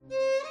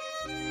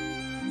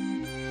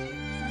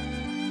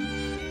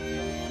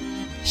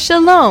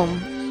Shalom!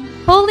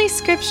 Holy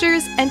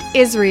Scriptures and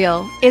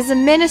Israel is a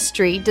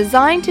ministry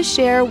designed to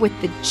share with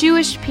the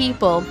Jewish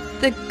people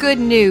the good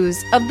news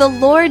of the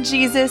Lord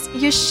Jesus,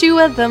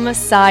 Yeshua the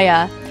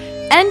Messiah,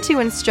 and to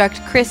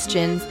instruct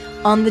Christians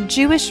on the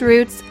Jewish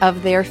roots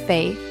of their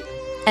faith.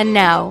 And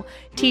now,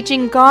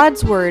 teaching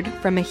God's Word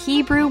from a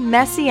Hebrew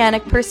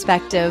Messianic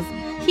perspective,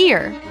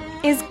 here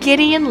is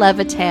Gideon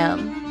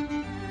Levitam.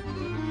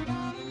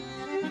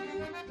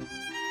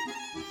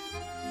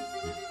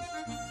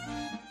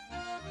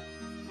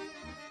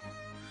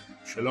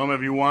 Shalom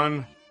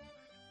everyone,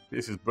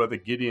 this is Brother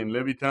Gideon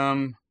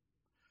Levitam,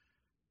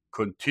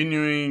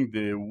 continuing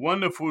the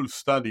wonderful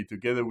study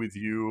together with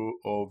you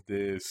of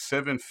the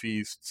 7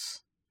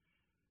 feasts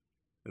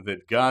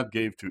that God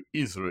gave to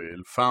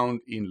Israel,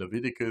 found in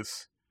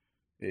Leviticus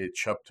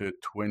chapter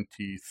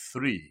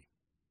 23.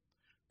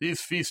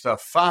 These feasts are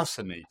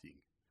fascinating.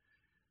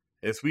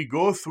 As we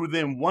go through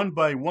them one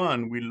by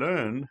one, we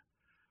learn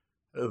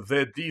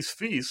that these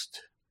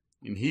feasts,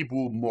 in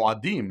Hebrew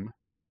Moadim,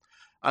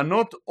 are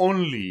not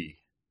only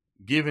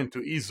given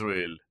to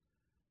Israel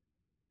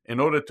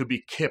in order to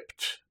be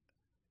kept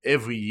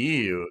every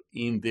year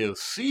in their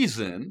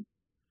season,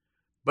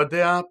 but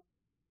they are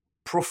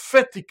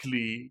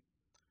prophetically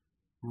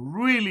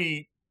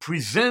really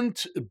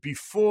present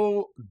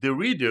before the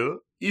reader,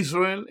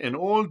 Israel, and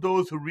all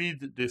those who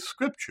read the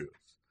scriptures,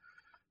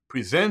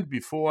 present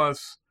before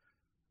us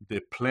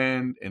the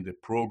plan and the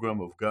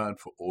program of God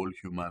for all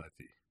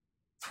humanity.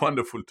 It's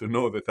wonderful to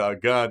know that our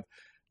God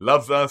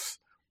loves us,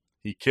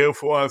 He cares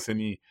for us, and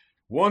He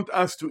wants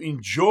us to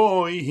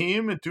enjoy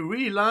Him and to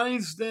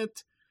realize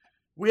that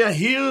we are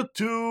here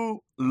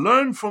to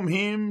learn from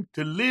Him,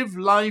 to live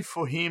life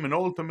for Him, and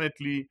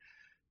ultimately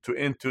to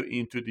enter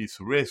into this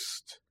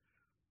rest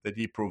that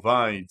He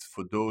provides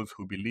for those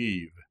who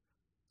believe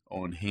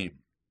on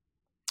Him.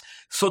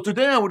 So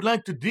today I would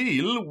like to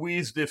deal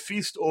with the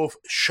Feast of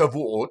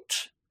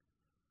Shavuot.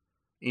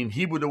 In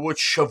Hebrew, the word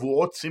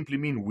Shavuot simply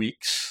means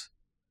weeks.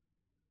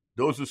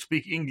 Those who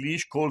speak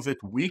English calls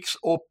it weeks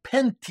or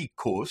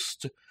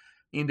Pentecost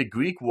in the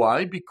Greek.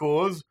 Why?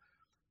 Because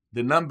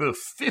the number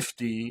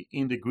 50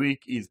 in the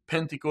Greek is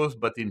Pentecost,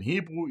 but in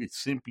Hebrew it's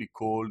simply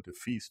called the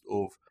Feast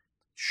of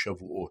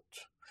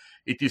Shavuot.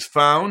 It is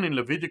found in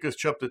Leviticus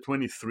chapter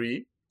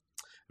 23,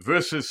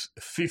 verses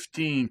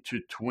 15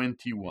 to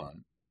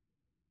 21.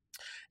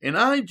 And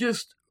I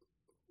just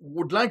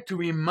would like to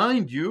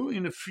remind you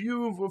in a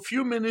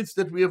few minutes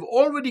that we have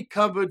already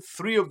covered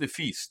 3 of the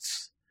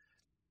feasts: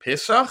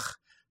 Pesach,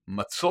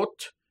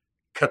 Matzot,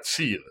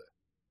 Katsir,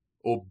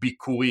 or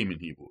Bikurim in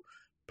Hebrew.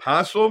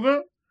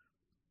 Passover,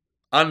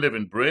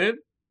 unleavened bread,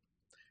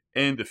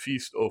 and the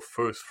Feast of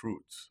First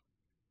Fruits.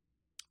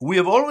 We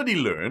have already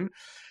learned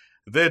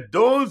that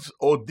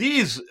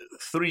these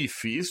 3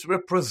 feasts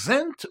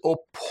represent or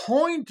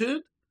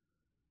pointed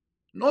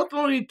not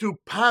only to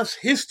past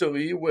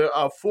history where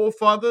our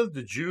forefathers,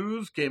 the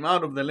Jews, came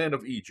out of the land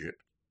of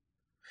Egypt,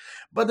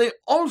 but they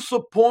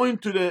also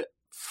point to the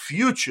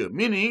future,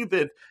 meaning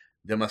that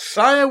the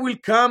Messiah will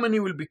come and He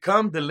will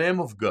become the Lamb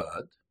of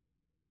God,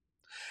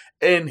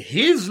 and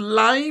His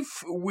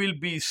life will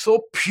be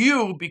so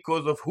pure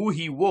because of who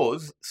He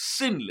was,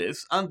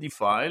 sinless,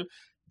 undefiled,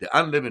 the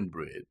unleavened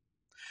bread,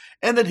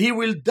 and that He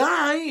will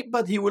die,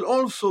 but He will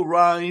also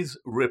rise,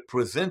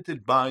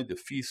 represented by the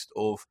Feast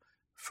of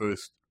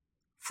First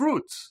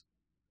Fruits.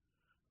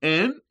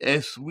 And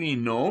as we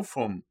know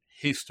from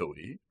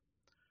history,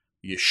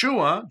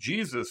 Yeshua,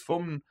 Jesus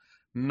from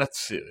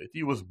Nazareth,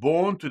 He was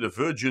born to the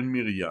Virgin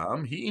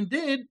Miriam. He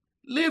indeed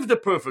lived a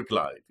perfect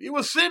life. He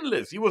was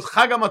sinless. He was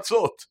Chag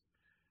HaMatzot.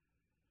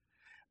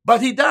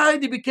 But He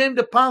died. He became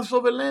the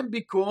Passover lamb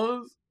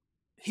because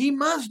He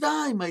must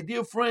die, my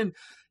dear friend.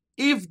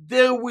 If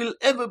there will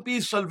ever be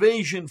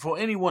salvation for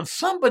anyone,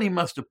 somebody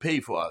must pay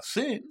for our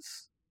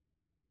sins.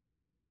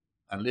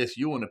 Unless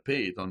you want to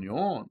pay it on your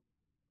own.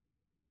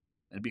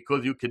 And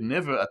because you can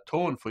never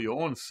atone for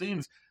your own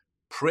sins,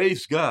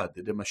 praise God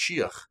that the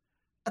Mashiach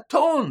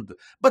atoned.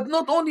 But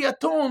not only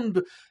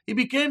atoned, He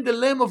became the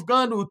Lamb of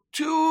God who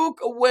took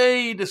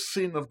away the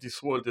sin of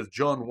this world, as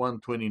John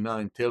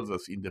 1:29 tells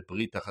us in the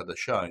Brit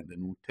HaChadashah, in the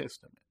New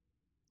Testament.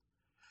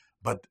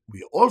 But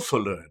we also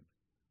learn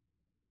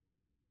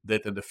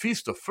that in the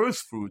Feast of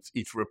First Fruits,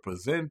 it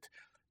represents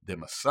the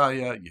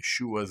Messiah,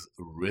 Yeshua's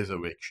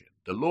resurrection.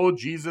 The Lord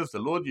Jesus, the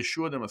Lord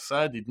Yeshua, the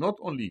Messiah, did not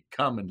only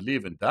come and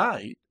live and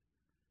die,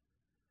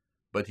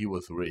 but He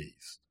was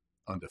raised.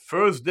 On the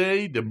first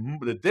day,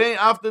 the day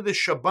after the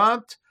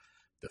Shabbat,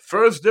 the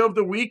first day of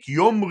the week,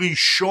 Yom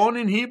Rishon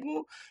in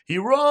Hebrew, He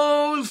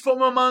rose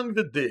from among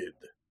the dead.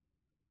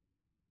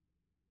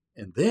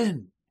 And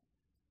then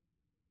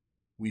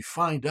we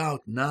find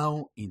out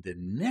now in the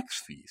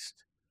next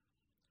feast.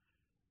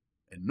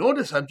 And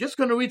notice, I'm just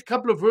going to read a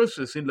couple of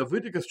verses in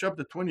Leviticus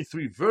chapter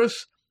 23,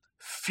 verse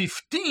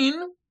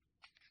 15.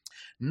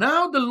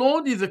 Now the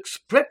Lord is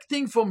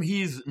expecting from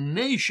His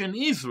nation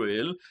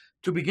Israel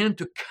to begin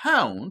to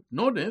count.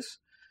 Notice,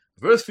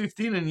 verse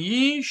 15, and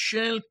ye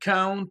shall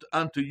count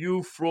unto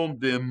you from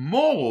the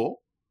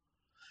morrow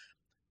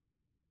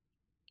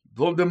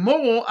from the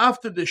morrow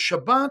after the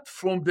Shabbat,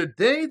 from the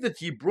day that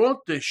he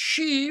brought the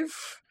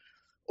sheaf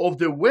of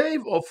the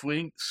wave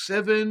offering,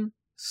 7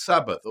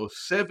 Sabbath or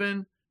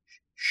 7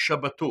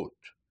 Shabbatot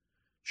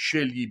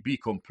shall ye be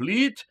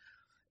complete.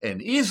 And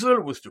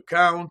Israel was to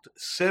count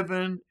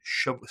 7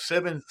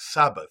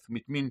 Sabbath,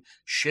 it means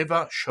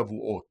Sheva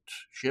Shavuot,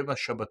 Sheva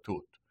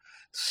Shabbatot.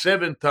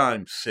 7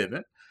 times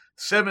 7.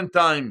 7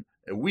 times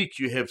a week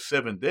you have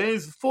 7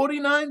 days,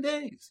 49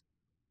 days.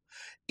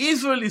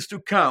 Israel is to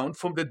count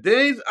from the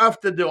days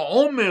after the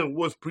Omer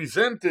was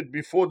presented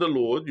before the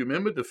Lord. You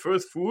remember the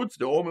first fruits,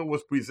 the Omer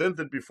was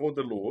presented before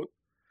the Lord.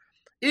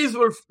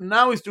 Israel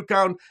now is to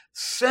count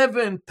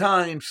 7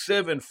 times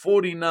 7,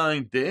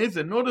 49 days.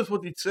 And notice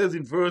what it says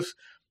in verse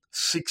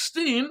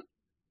 16.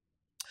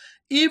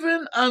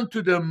 Even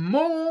unto the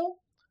morrow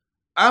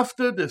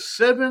after the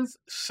 7th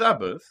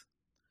Sabbath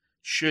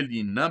shall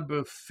ye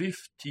number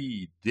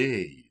 50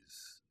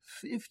 days.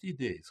 50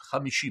 days.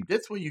 Chamishim.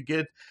 That's where you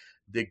get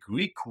the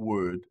Greek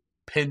word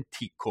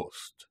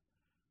Pentecost.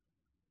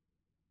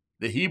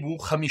 The Hebrew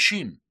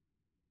Chamishim.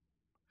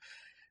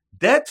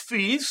 That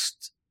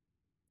feast,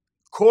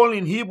 called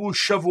in Hebrew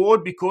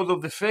Shavuot because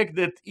of the fact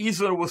that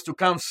Israel was to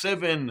count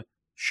 7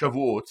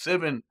 Shavuot,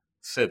 7,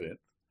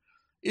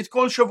 it's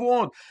called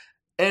Shavuot.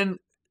 And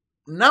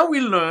now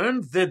we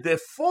learn that the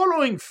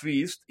following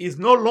feast is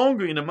no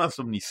longer in the month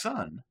of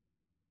Nisan,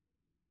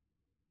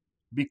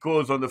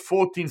 because on the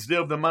 14th day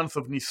of the month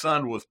of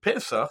Nisan was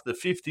Pesach, the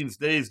 15th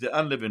day is the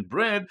unleavened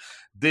bread,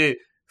 the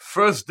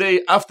first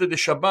day after the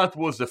Shabbat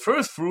was the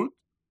first fruit.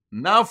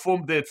 Now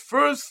from that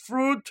first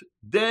fruit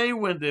day,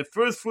 when the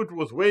first fruit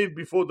was waved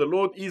before the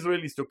Lord,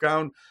 Israel is to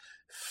count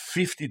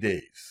 50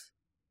 days.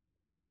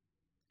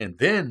 And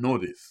then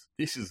notice,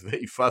 this is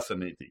very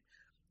fascinating.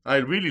 I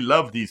really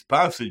love this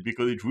passage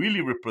because it really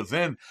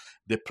represents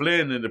the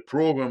plan and the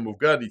program of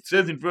God. It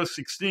says in verse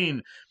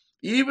 16,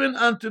 even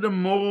unto the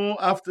morrow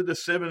after the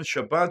 7th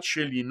Shabbat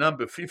shall ye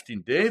number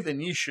 15 days,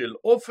 and ye shall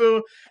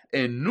offer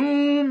a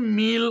new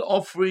meal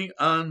offering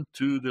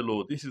unto the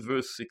Lord. This is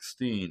verse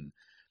 16.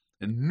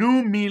 A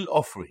new meal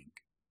offering.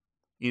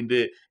 In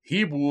the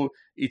Hebrew,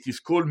 it is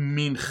called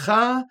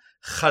Mincha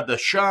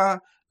Chadasha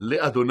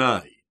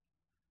LeAdonai.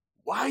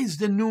 Why is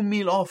the new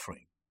meal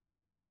offering?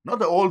 Not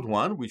the old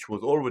one, which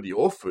was already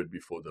offered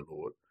before the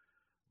Lord,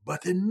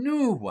 but a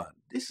new one.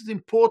 This is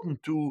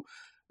important to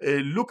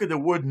look at the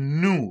word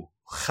new,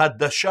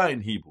 Chadasha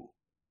in Hebrew.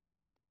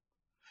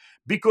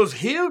 Because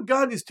here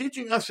God is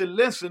teaching us a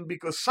lesson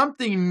because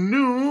something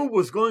new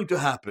was going to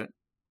happen.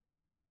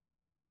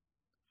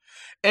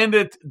 And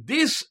that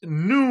this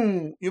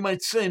new, you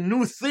might say,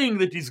 new thing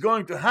that is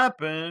going to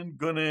happen,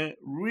 going to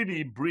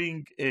really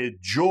bring a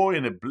joy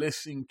and a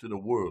blessing to the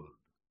world.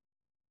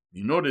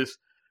 You notice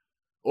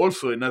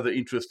also another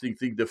interesting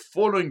thing. The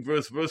following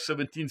verse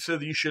 17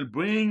 says, you shall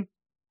bring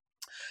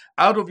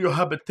out of your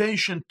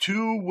habitation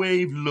 2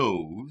 wave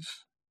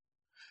loaves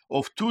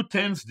of 2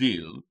 tenths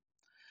deal,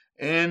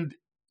 and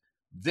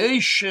they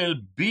shall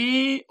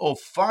be of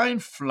fine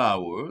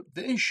flour,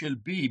 they shall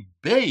be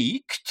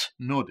baked,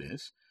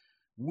 notice,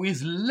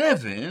 with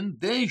leaven,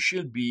 they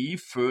shall be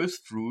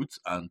first fruits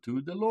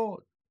unto the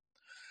Lord.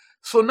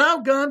 So now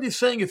God is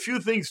saying a few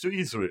things to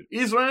Israel.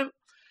 Israel,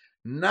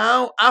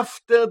 now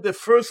after the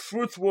first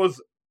fruits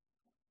was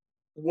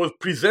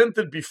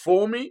presented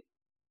before me,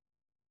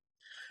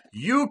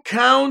 you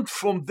count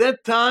from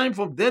that time,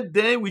 from that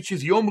day, which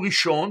is Yom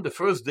Rishon, the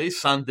first day,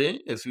 Sunday,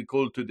 as we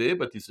call today,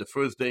 but it's the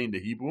first day in the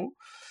Hebrew.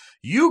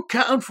 You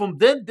count from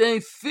that day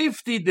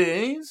 50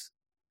 days,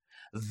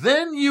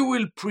 then you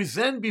will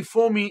present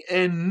before me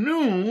a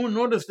new,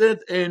 notice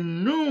that, a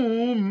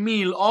new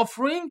meal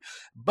offering,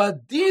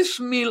 but this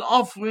meal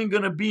offering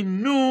going to be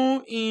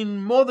new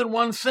in more than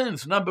one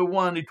sense. Number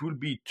one, it will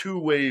be 2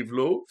 wave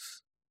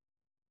loaves,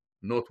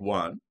 not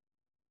 1.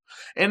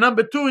 And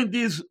number 2, in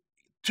these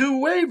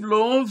 2 wave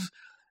loaves,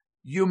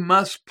 you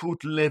must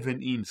put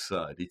leaven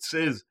inside. It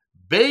says,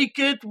 bake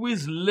it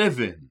with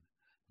leaven.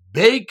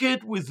 Bake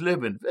it with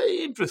leaven.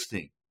 Very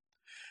interesting.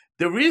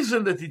 The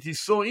reason that it is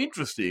so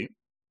interesting,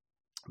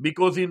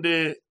 because in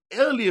the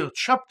earlier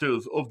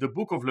chapters of the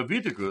book of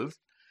Leviticus,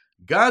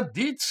 God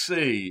did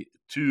say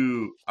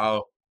to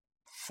our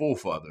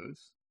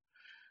forefathers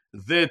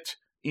that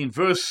in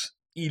verse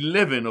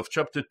 11 of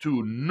chapter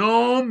 2,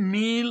 no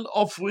meal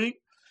offering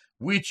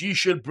which ye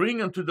shall bring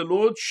unto the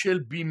Lord shall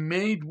be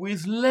made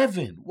with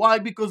leaven. Why?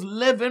 Because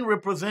leaven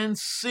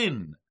represents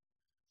sin.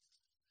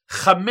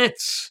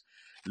 Chametz.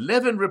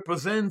 Leaven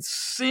represents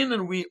sin,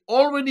 and we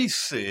already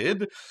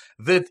said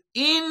that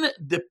in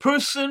the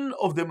person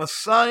of the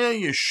Messiah,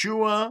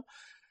 Yeshua,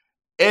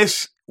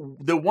 as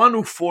the one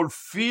who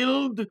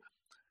fulfilled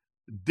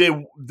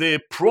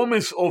the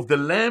promise of the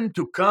Lamb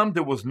to come,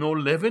 there was no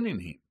leaven in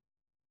him.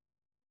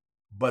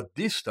 But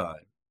this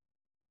time,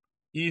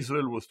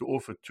 Israel was to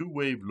offer 2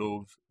 wave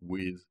loaves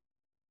with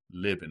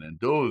leaven, and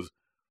those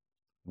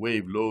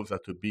wave loaves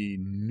are to be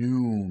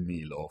new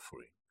meal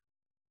offering.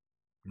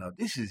 Now,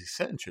 this is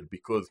essential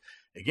because,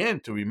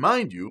 again, to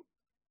remind you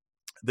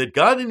that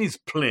God in his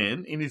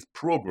plan, in his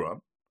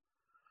program,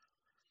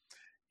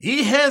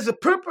 He has a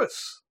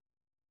purpose.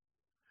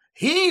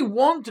 He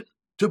wanted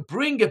to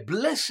bring a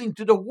blessing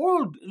to the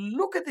world.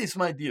 Look at this,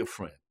 my dear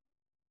friend.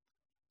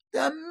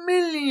 There are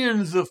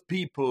millions of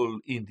people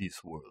in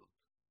this world.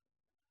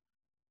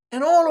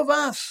 And all of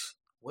us,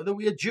 whether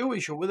we are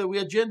Jewish or whether we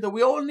are Gentile,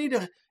 we all need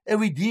a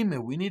redeemer.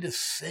 We need a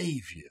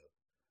savior.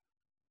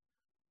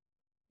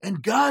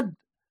 And God,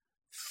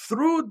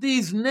 through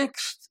these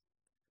next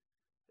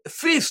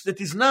feast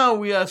that is now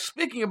we are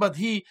speaking about,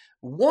 he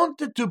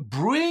wanted to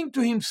bring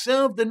to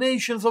himself the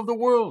nations of the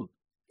world.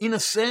 In a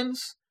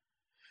sense,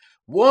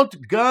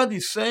 what God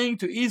is saying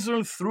to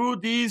Israel through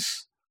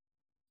this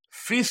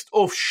feast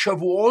of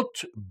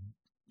Shavuot,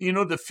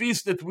 the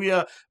feast that we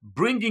are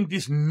bringing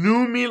this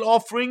new meal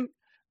offering,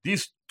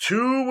 these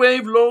 2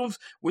 wave loaves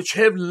which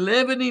have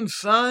leaven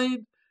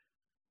inside,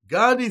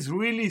 God is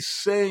really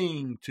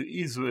saying to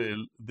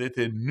Israel that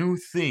a new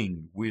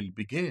thing will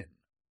begin.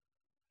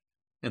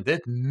 And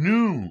that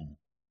new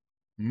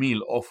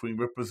meal offering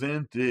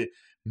represents the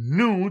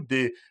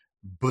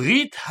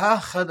Brit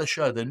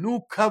HaChadashah, the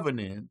new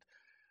covenant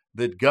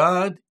that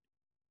God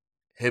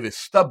have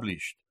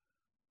established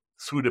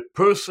through the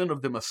person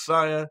of the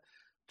Messiah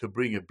to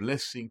bring a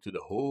blessing to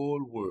the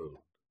whole world.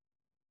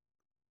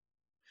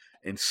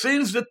 And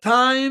since the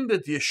time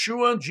that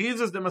Yeshua,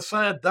 Jesus the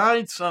Messiah,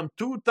 died some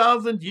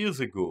 2,000 years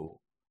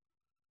ago,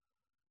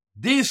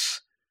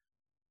 this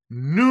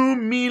new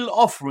meal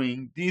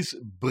offering, this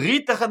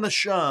Brit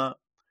HaChadashah,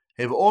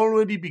 have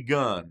already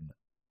begun.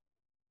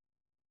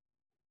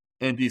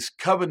 And this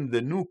covenant,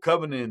 the new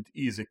covenant,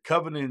 is a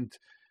covenant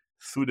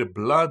through the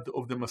blood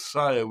of the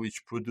Messiah,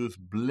 which produces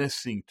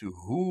blessing to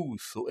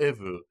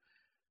whosoever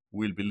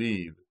will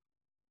believe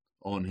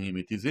on him.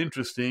 It is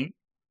interesting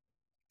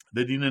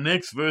that in the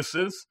next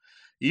verses,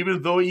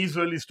 even though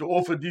Israel is to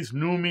offer this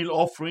new meal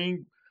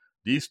offering,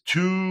 these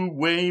 2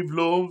 wave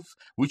loaves,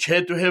 which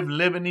had to have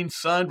leaven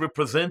inside,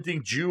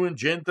 representing Jew and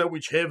Gentile,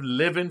 which have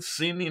leaven,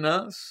 sin in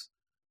us.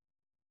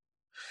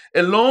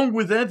 Along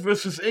with that,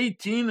 verses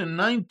 18 and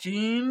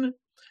 19,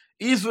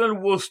 Israel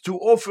was to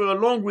offer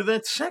along with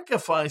that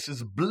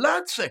sacrifices,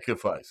 blood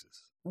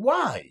sacrifices.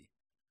 Why?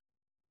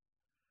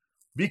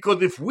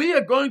 Because if we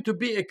are going to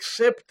be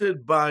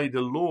accepted by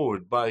the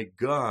Lord, by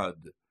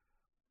God,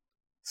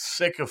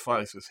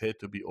 sacrifices had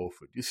to be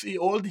offered. You see,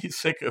 all these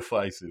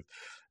sacrifices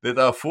that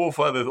our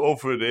forefathers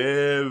offered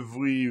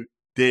every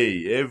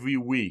day, every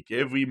week,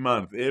 every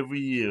month, every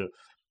year,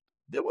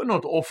 they were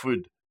not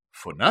offered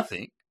for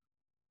nothing.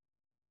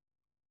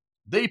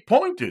 They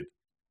pointed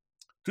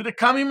to the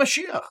coming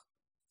Mashiach,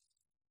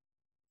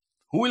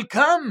 who will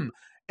come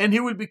and he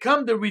will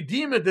become the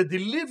Redeemer, the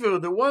Deliverer,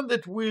 the one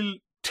that will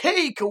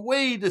take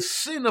away the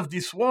sin of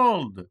this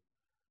world.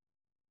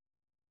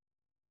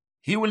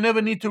 He will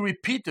never need to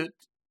repeat it,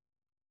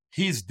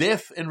 his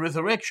death and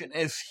resurrection,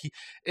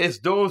 as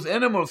those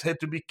animals had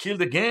to be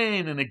killed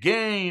again and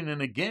again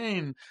and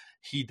again.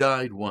 He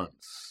died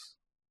once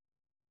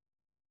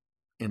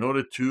in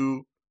order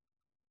to,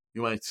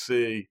 you might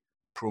say,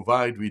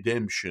 provide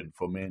redemption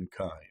for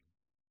mankind.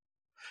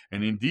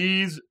 And in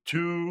these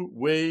 2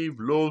 wave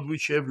loaves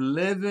which have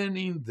leaven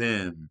in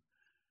them,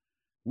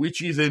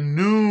 which is a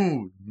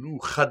new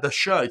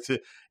chadashah,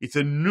 it's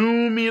a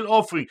new meal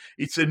offering,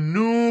 it's a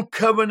new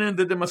covenant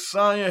that the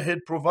Messiah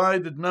had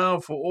provided now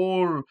for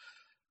all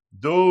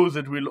those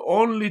that will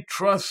only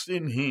trust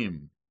in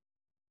him.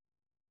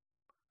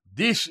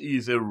 This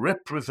is a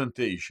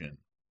representation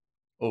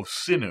of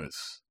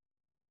sinners,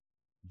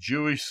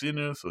 Jewish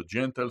sinners or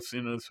Gentile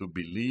sinners who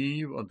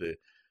believe on the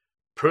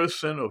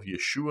person of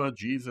Yeshua,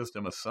 Jesus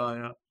the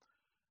Messiah,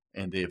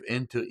 and they have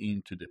entered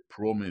into the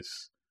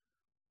promise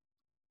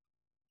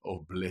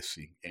of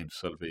blessing and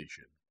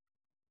salvation.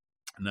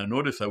 Now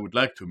notice, I would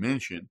like to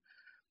mention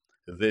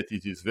that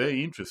it is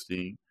very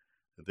interesting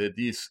that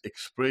this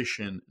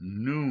expression,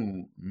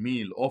 new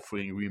meal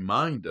offering,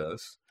 reminds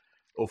us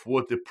of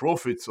what the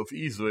prophets of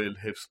Israel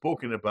have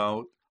spoken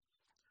about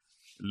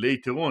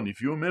later on.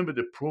 If you remember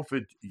the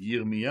prophet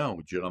Jeremiah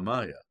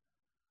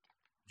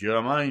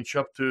in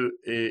chapter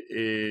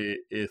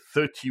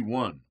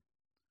 31,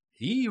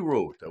 he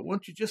wrote, I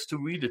want you just to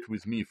read it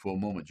with me for a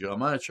moment.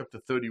 Jeremiah chapter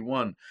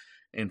 31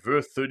 and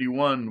verse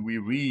 31, we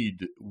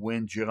read,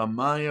 when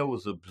Jeremiah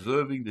was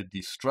observing the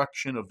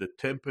destruction of the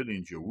temple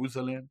in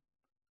Jerusalem,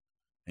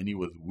 and he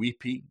was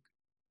weeping,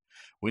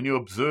 when he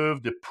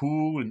observed the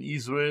poor in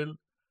Israel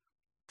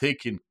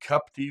taken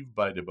captive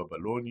by the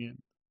Babylonians,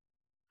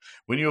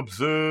 when he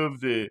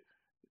observed the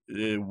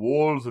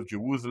walls of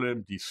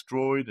Jerusalem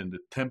destroyed and the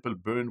temple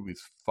burned with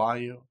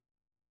fire,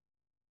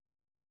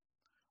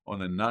 on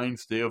the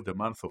 9th day of the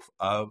month of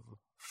Av,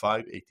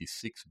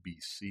 586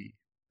 BC,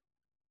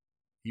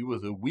 he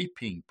was a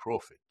weeping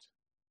prophet.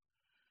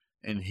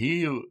 And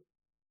here,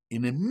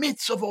 in the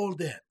midst of all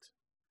that,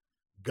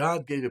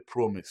 God gave a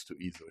promise to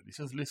Israel. He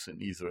says, listen,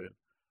 Israel,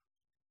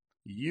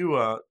 you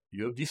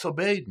have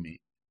disobeyed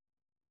me.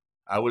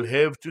 I will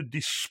have to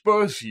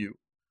disperse you.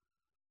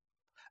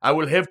 I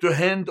will have to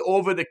hand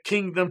over the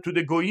kingdom to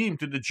the Goyim,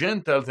 to the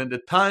Gentiles, and the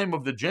time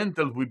of the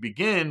Gentiles will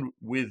begin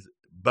with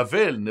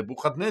Bavel,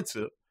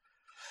 Nebuchadnezzar.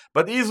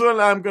 But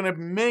Israel, I'm going to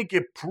make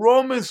a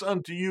promise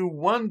unto you.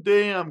 One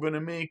day I'm going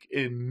to make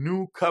a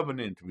new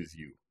covenant with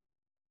you.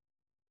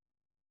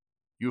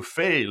 You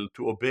failed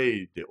to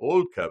obey the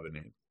old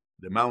covenant,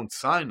 the Mount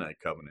Sinai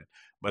covenant,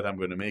 but I'm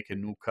going to make a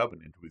new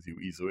covenant with you,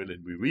 Israel.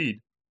 And we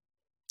read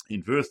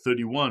in verse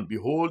 31,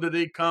 behold, the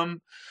day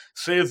come,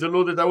 says the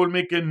Lord, that I will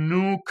make a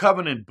new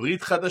covenant,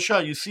 Brit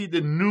Chadasha. You see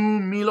the new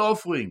meal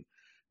offering,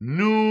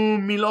 new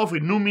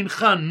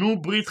mincha, new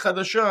Brit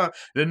Chadasha,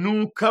 the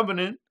new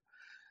covenant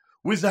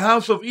with the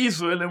house of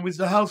Israel and with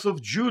the house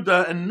of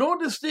Judah. And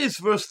notice this,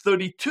 verse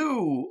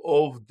 32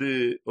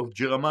 of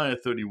Jeremiah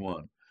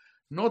 31.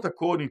 Not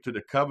according to the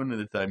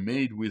covenant that I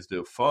made with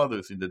their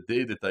fathers in the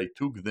day that I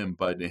took them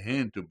by the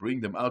hand to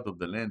bring them out of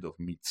the land of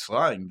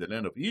Mitzrayim, the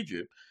land of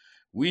Egypt,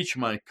 which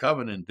my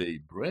covenant they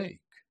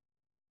break.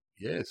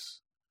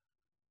 Yes,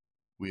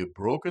 we have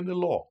broken the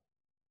law.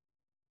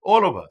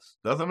 All of us.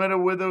 Doesn't matter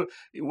whether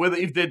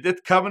if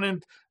that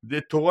covenant, the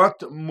Torah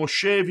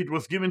Moshe, if it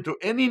was given to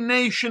any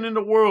nation in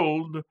the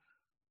world,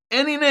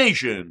 any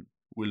nation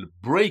will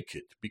break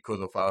it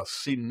because of our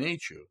sin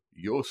nature,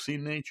 your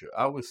sin nature,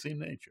 our sin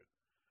nature.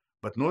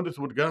 But notice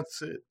what God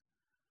said.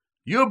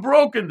 You've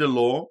broken the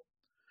law,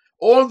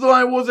 although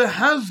I was a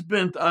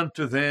husband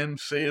unto them,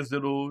 says the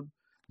Lord.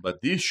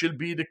 But this shall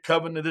be the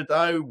covenant that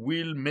I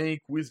will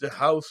make with the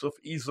house of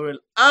Israel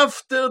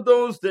after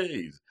those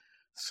days,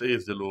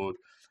 says the Lord.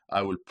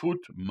 I will put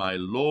my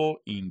law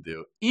in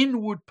their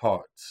inward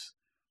parts,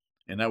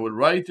 and I will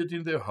write it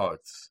in their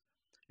hearts,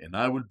 and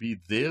I will be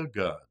their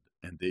God,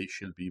 and they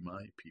shall be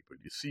my people.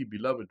 You see,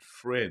 beloved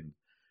friend,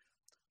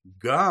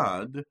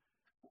 God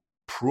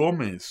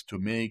promised to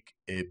make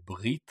a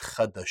Brit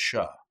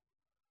Chadasha,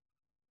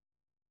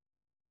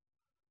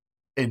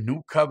 a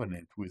new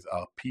covenant with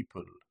our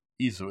people,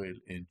 Israel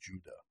and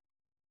Judah.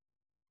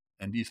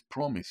 And this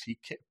promise he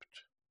kept.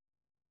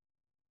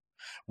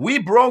 We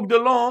broke the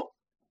law,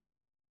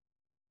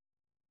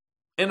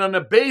 and on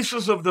the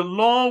basis of the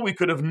law, we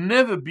could have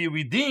never be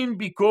redeemed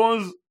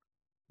because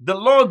the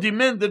law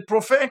demanded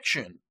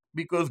perfection,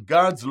 because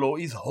God's law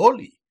is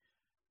holy,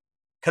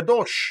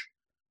 kadosh,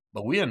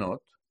 but we are not.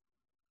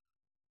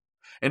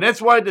 And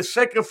that's why the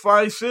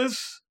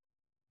sacrifices,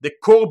 the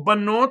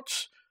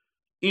korbanot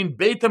in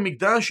Beit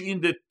HaMikdash,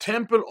 in the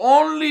temple,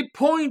 only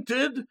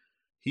pointed,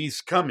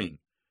 he's coming.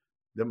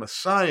 The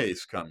Messiah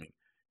is coming.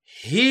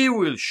 He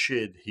will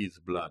shed his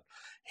blood.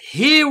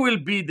 He will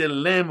be the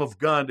Lamb of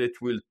God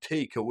that will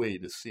take away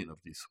the sin of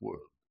this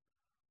world.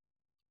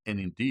 And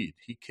indeed,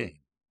 he came.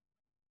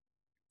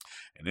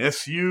 And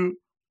as you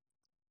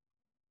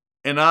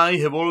and I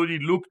have already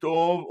looked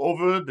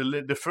over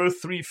the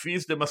first three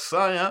feasts, the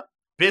Messiah,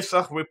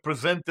 Pesach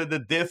represented the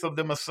death of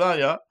the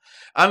Messiah.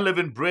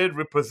 Unleavened bread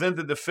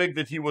represented the fact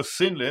that he was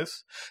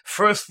sinless.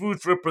 First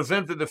fruits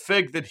represented the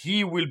fact that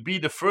he will be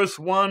the first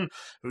one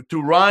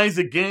to rise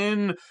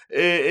again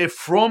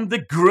from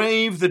the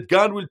grave, that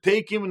God will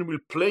take him and will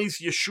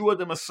place Yeshua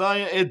the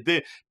Messiah at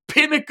the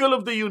pinnacle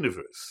of the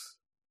universe,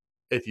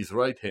 at his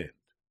right hand.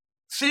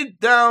 Sit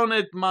down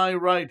at my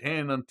right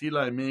hand until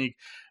I make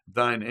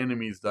thine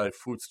enemies thy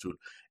footstool.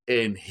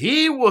 And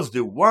he was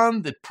the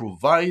one that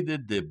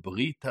provided the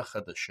Brit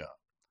HaChadasha,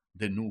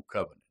 the new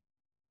covenant.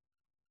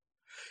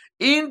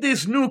 In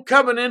this new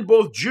covenant,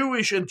 both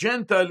Jewish and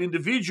Gentile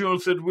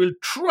individuals that will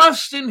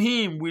trust in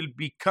him will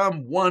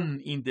become one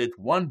in that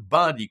one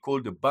body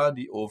called the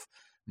body of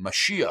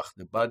Mashiach,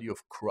 the body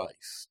of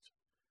Christ,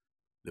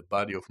 the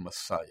body of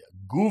Messiah,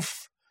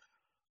 Guf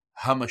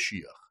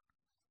HaMashiach.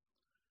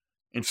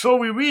 And so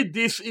we read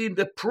this in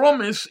the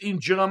promise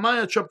in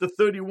Jeremiah chapter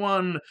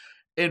 31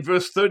 and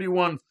verse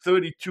 31,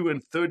 32,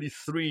 and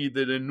 33,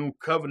 that a new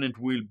covenant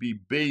will be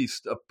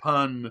based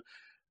upon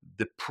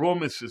the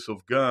promises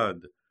of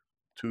God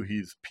to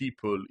his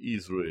people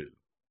Israel.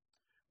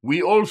 We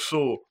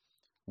also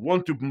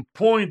want to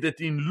point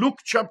that in Luke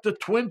chapter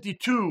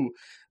 22,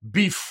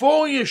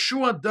 before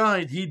Yeshua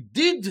died, he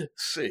did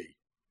say,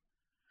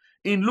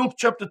 in Luke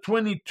chapter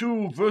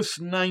 22, verse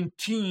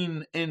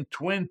 19 and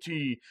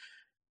 20,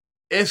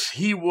 as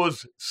he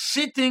was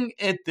sitting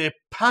at the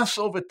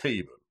Passover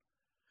table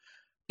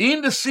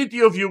in the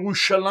city of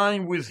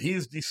Jerusalem with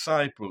his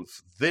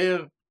disciples,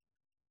 there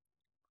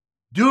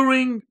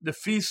during the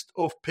feast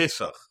of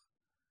Pesach,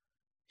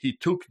 he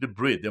took the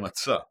bread, the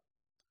matzah,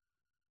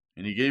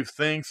 and he gave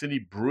thanks, and he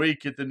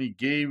brake it, and he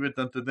gave it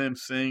unto them,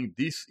 saying,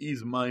 this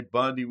is my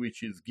body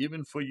which is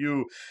given for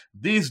you.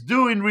 This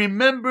do in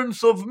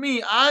remembrance of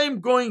me. I'm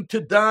going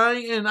to die,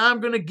 and I'm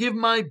going to give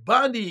my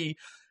body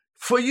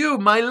for you,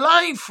 my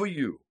life for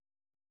you.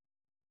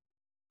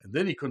 And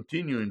then he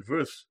continued in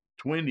verse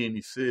 20, and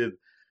he said,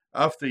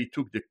 after he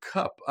took the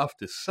cup,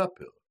 after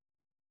supper,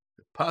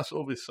 the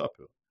Passover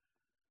supper,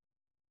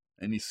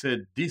 and he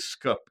said, this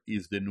cup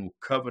is the new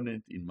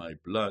covenant in my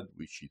blood,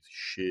 which is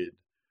shed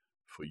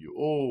for you.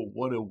 Oh,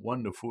 what a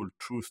wonderful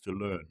truth to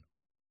learn.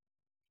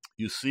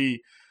 You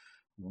see,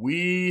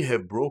 we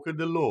have broken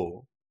the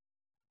law,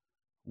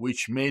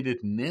 which made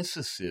it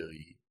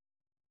necessary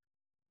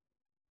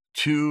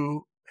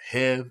to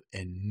have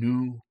a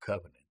new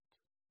covenant.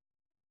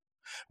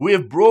 We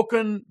have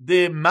broken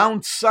the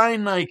Mount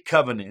Sinai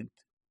covenant.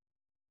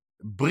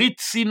 Brit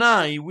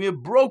Sinai, we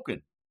have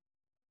broken.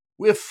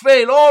 We have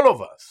failed, all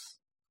of us.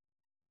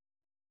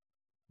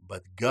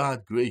 But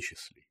God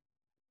graciously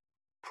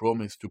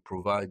promised to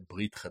provide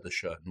Brit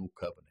Chadasha, new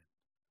covenant.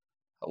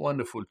 How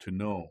wonderful to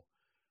know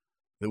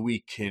that we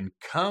can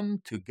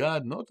come to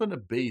God not on a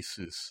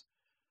basis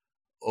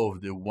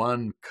of the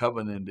one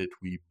covenant that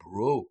we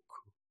broke,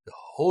 the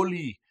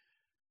holy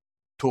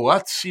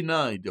Torah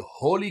Sinai, the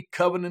holy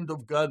covenant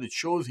of God that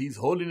shows His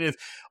holiness,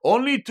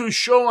 only to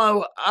show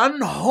how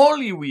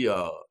unholy we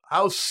are,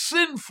 how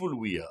sinful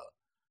we are.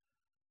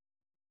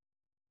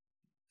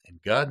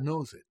 And God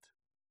knows it.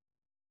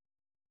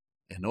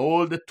 And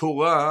all the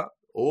Torah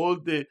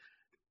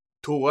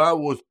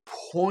was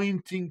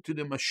pointing to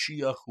the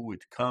Mashiach who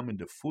would come in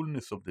the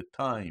fullness of the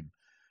time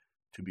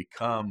to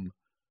become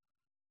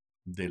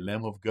the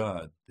Lamb of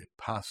God, the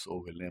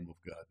Passover Lamb of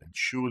God. And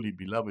surely,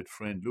 beloved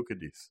friend, look at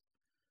this.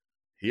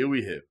 Here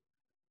we have,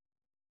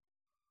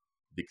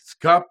 this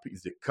cup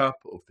is the cup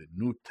of the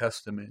New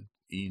Testament,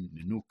 in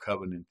the New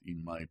Covenant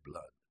in my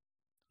blood.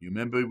 You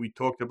remember we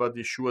talked about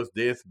Yeshua's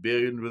death,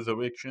 burial, and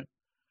resurrection?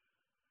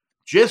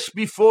 Just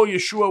before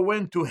Yeshua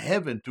went to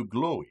heaven, to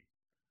glory,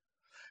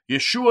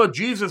 Yeshua,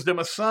 Jesus the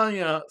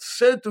Messiah,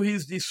 said to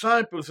his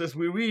disciples, as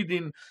we read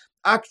in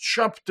Acts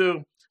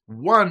chapter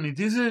 1, it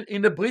is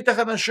in the Brit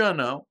HaChadashah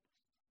now,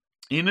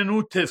 in the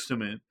New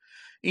Testament,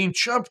 in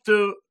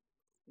chapter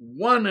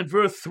 1 and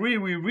verse 3,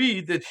 we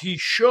read that he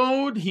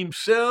showed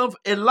himself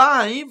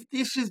alive.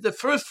 This is the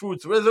first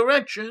fruits,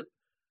 resurrection.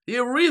 He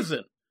had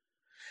risen.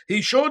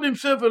 He showed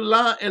himself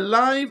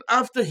alive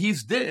after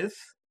his death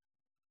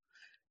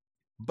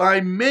by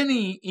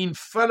many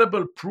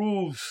infallible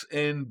proofs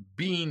and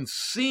being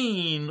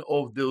seen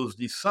of those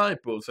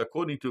disciples,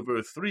 according to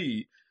verse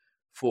 3,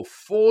 for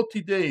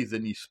 40 days.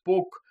 And he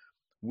spoke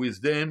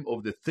with them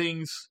of the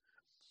things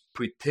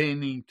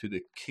pertaining to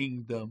the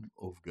kingdom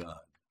of God.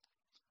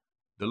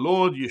 The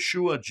Lord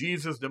Yeshua,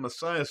 Jesus the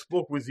Messiah,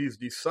 spoke with his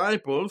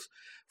disciples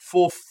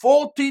for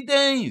 40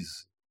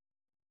 days.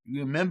 You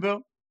remember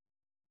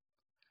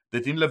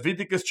that in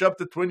Leviticus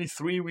chapter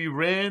 23 we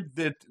read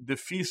that the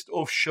feast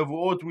of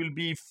Shavuot will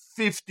be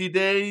 50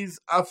 days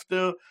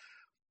after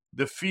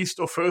the feast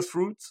of first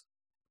fruits?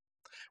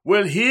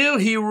 Well, here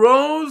he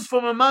rose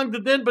from among the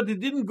dead, but he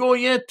didn't go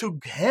yet to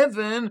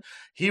heaven.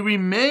 He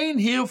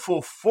remained here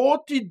for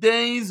 40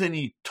 days and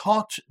he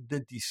taught the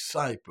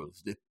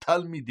disciples, the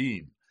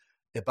Talmidim,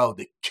 about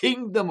the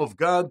kingdom of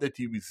God that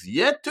he was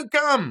yet to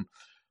come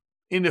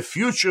in the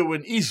future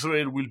when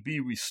Israel will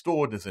be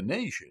restored as a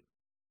nation.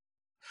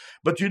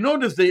 But you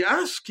notice they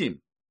ask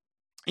him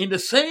in the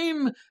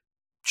same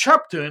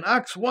chapter in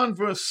Acts 1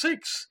 verse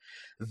 6,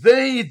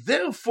 they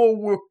therefore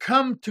were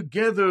come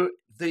together,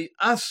 they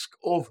ask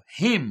of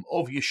him,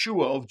 of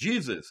Yeshua, of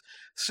Jesus,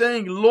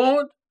 saying,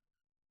 Lord,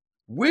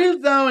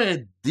 wilt thou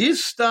at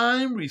this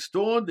time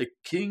restore the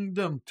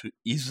kingdom to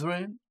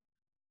Israel?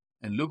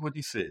 And look what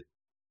he said.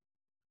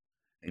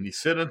 And he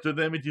said unto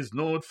them, it is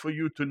not for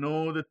you to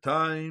know the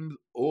times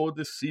or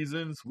the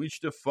seasons which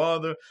the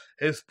Father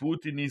has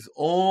put in his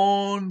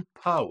own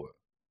power.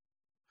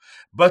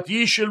 But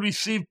ye shall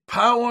receive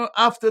power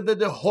after that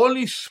the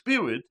Holy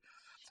Spirit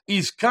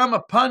is come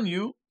upon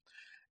you,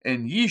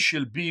 and ye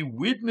shall be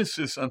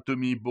witnesses unto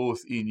me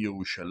both in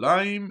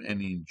Jerusalem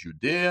and in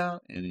Judea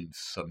and in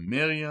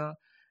Samaria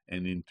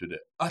and into the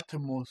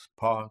uttermost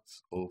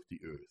parts of the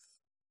earth.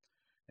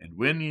 And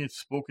when he had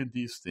spoken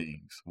these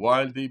things,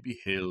 while they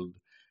beheld,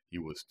 he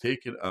was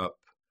taken up,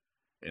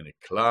 and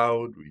a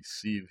cloud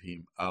received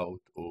him out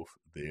of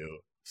their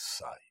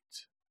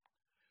sight.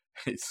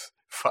 It's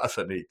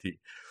fascinating.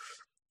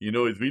 You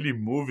know, it's really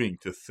moving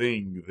to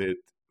think that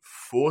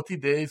 40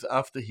 days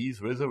after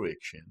his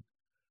resurrection,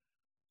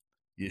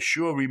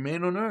 Yeshua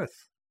remained on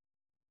earth.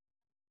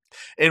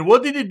 And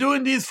what did he do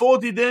in these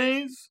 40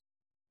 days?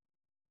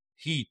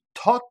 He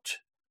taught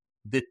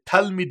the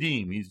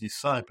Talmidim, his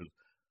disciples,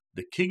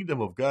 the kingdom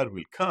of God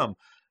will come.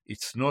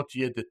 It's not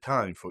yet the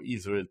time for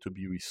Israel to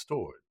be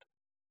restored.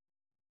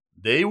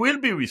 They will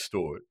be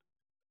restored.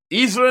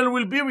 Israel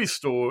will be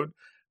restored.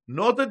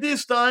 Not at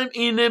this time.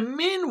 In the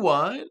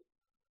meanwhile,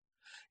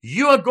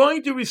 you are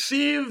going to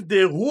receive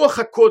the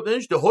Ruach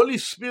HaKodesh, the Holy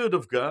Spirit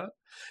of God.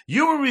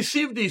 You will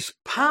receive this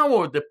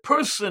power, the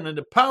person and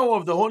the power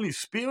of the Holy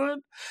Spirit.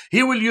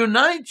 He will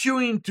unite you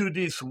into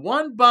this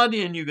one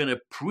body, and you're going to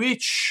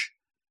preach.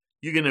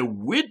 You're going to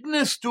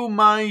witness to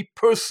my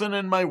person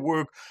and my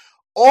work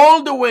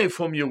all the way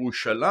from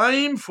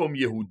Jerusalem, from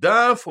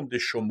Yehuda, from the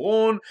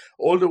Shomron,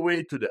 all the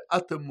way to the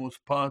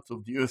uttermost parts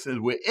of the earth.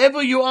 And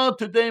wherever you are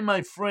today,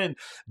 my friend,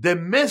 the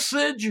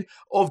message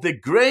of the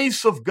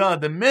grace of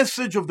God, the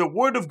message of the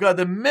Word of God,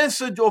 the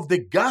message of the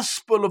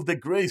gospel of the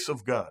grace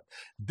of God,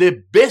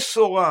 the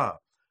Besorah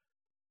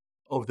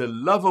of the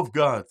love of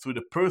God through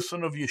the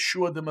person of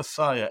Yeshua the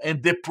Messiah,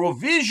 and the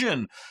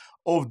provision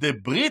of the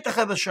Brit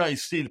HaChadashah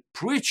is still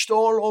preached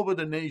all over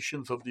the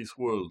nations of this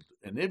world,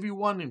 and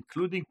everyone,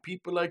 including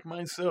people like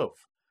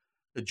myself,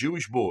 a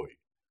Jewish boy,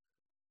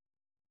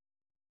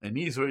 an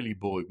Israeli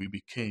boy, we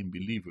became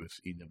believers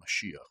in the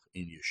Mashiach,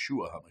 in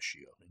Yeshua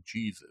HaMashiach, in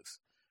Jesus,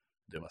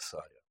 the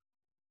Messiah.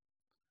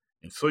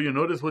 And so you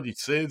notice what it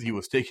says, he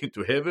was taken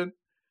to heaven.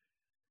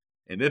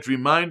 And that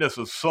reminds us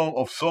of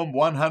Psalm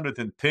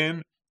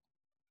 110.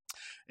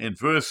 In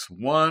verse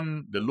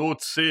 1, the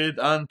Lord said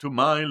unto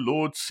my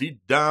Lord,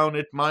 sit down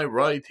at my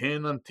right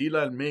hand until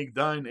I make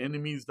thine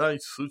enemies thy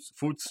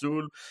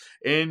footstool.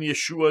 And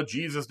Yeshua,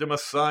 Jesus the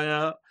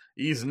Messiah,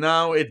 is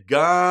now at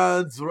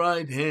God's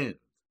right hand.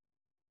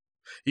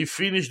 He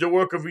finished the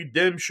work of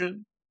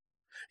redemption.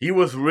 He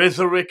was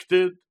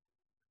resurrected.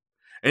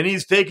 And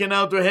he's taken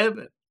out to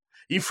heaven.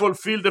 He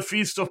fulfilled the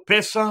feast of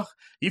Pesach.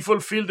 He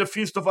fulfilled the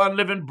feast of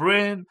unleavened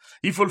bread.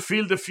 He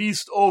fulfilled the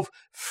feast of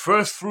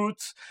first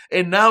fruits.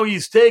 And now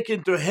he's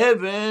taken to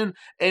heaven.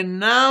 And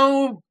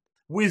now,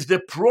 with the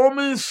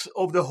promise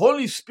of the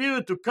Holy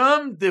Spirit to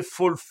come, the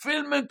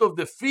fulfillment of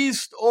the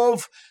feast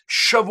of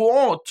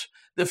Shavuot,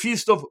 the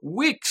feast of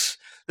weeks,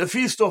 the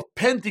feast of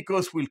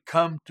Pentecost will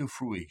come to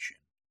fruition.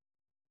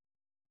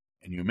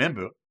 And you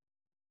remember,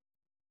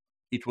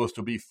 it was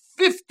to be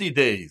 50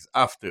 days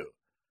after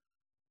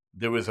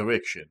the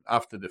resurrection,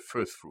 after the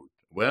first fruit.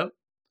 Well,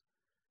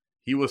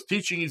 he was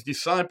teaching his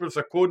disciples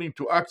according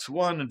to Acts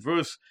 1 and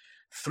verse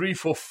 3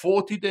 for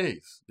 40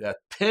 days. There are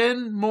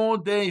 10 more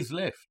days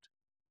left.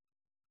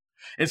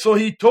 And so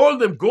he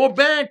told them, go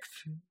back,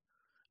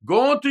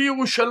 go to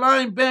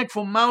Yerushalayim, back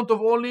from Mount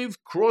of Olives,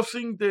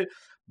 crossing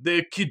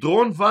the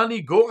Kidron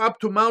Valley, go up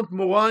to Mount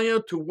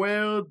Moriah to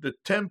where the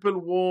temple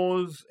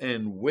was,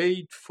 and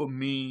wait for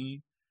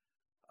me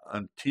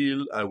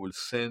until I will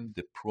send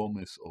the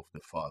promise of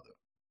the Father.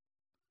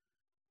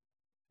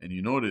 And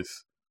you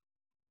notice,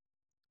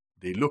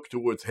 they looked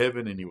towards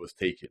heaven and he was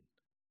taken.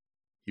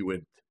 He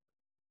went.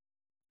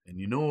 And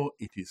you know,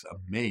 it is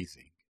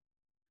amazing.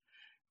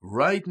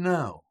 Right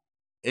now,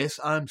 as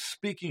I'm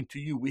speaking to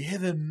you, we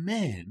have a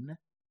man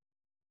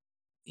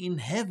in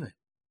heaven,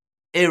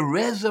 a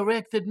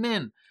resurrected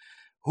man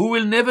who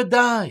will never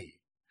die.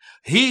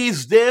 He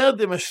is there,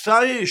 the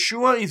Messiah,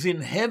 Yeshua, is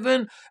in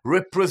heaven,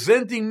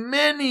 representing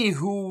many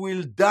who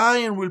will die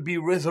and will be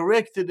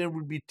resurrected and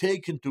will be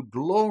taken to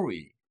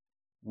glory,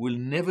 will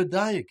never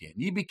die again.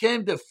 He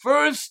became the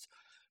first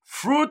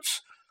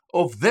fruits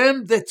of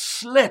them that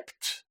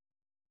slept.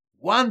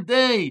 One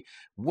day,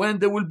 when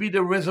there will be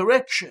the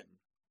resurrection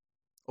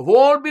of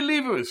all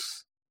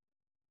believers,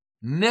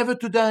 never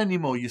to die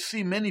anymore. You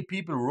see, many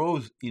people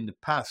rose in the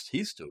past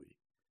history,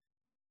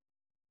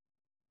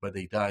 but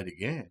they died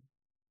again.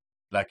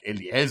 Like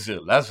Eliezer,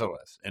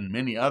 Lazarus, and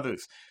many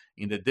others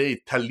in the day,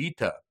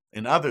 Talita,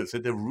 and others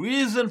that have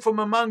risen from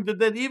among the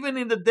dead, even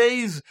in the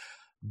days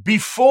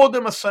before the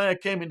Messiah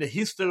came in the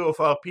history of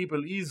our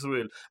people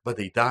Israel, but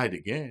they died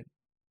again.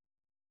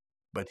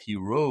 But he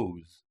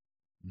rose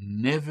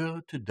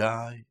never to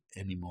die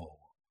anymore,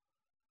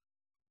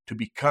 to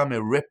become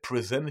a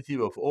representative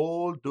of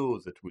all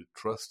those that will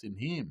trust in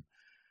him,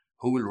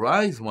 who will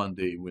rise one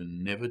day, will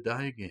never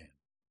die again.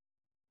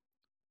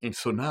 And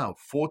so now,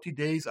 40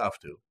 days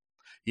after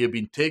he had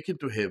been taken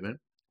to heaven,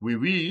 we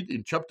read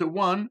in chapter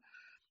 1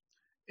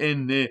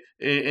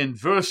 in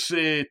verse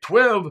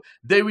 12,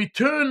 they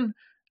return.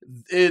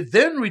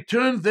 Then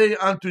returned they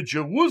unto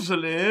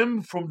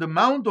Jerusalem from the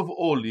Mount of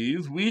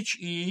Olives, which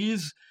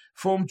is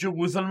from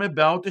Jerusalem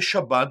about a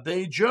Shabbat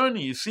day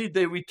journey. You see,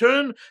 they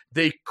returned,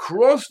 they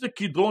crossed the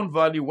Kidron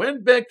Valley,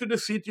 went back to the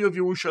city of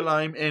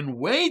Jerusalem, and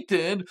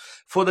waited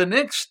for the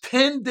next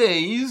 10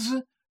 days.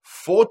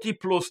 40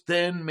 plus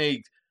 10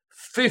 make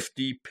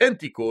 50,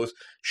 Pentecost,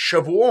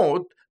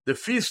 Shavuot, the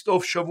feast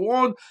of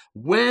Shavuot,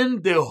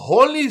 when the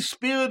Holy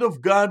Spirit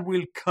of God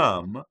will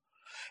come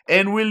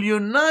and will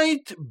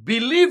unite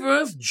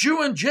believers,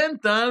 Jew and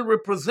Gentile,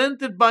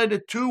 represented by the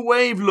 2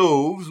 wave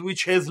loaves,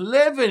 which has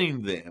leaven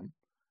in them,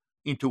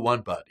 into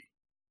one body.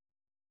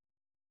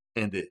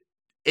 And the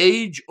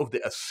age of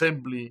the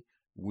assembly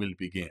will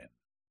begin.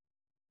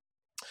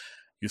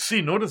 You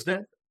see, notice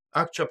that,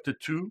 Acts chapter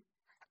 2,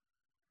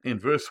 in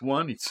verse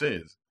 1, it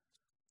says,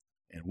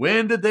 and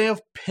when the day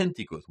of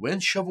Pentecost, when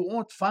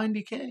Shavuot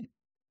finally came,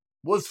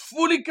 was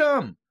fully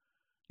come.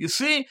 You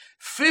see,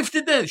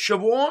 50 days,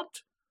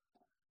 Shavuot,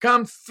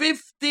 come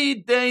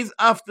 50 days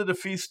after the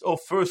feast of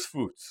first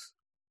fruits,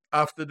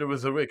 after the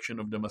resurrection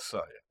of the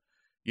Messiah.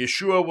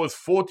 Yeshua was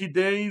 40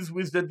 days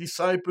with the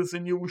disciples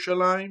in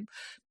Yerushalayim.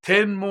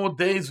 10 more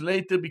days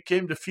later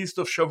became the feast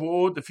of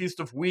Shavuot, the feast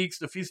of weeks,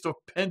 the feast of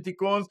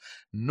Pentecost.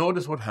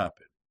 Notice what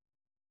happened.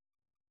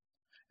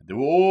 They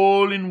were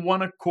all in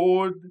one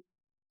accord,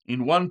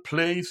 in one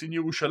place in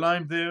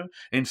Yerushalayim there,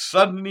 and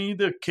suddenly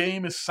there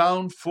came a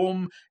sound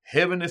from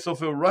heaven as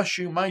of a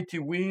rushing mighty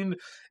wind,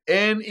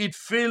 and it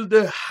filled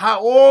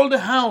all the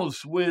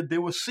house where they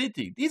were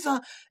sitting. These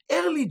are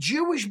early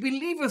Jewish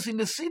believers in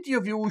the city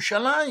of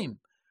Yerushalayim.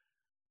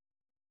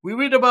 We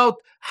read about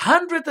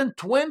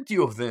 120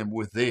 of them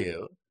were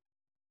there,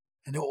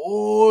 and they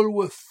all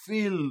were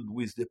filled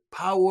with the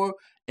power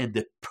and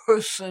the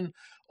person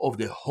of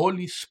the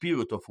Holy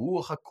Spirit of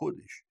Ruach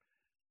HaKodesh.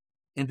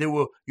 And they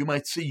were, you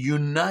might say,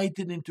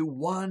 united into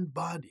one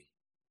body.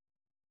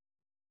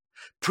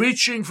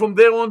 preaching from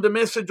there on the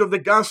message of the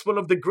gospel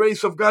of the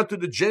grace of God to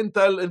the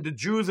Gentile and the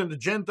Jews and the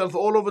Gentiles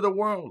all over the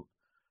world.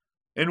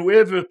 And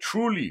whoever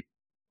truly,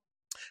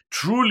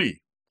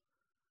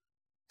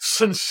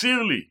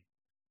 sincerely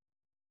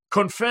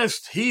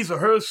confessed his or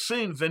her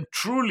sins and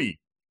truly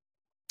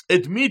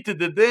admitted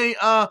that they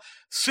are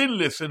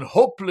sinless and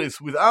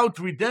hopeless, without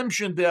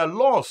redemption, they are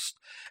lost,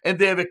 and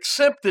they have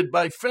accepted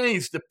by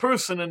faith the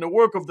person and the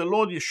work of the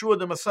Lord Yeshua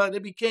the Messiah, they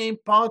became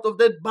part of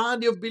that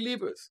body of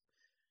believers.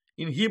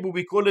 In Hebrew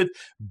we call it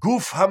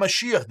Guf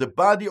HaMashiach, the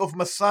body of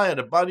Messiah,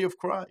 the body of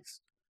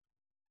Christ.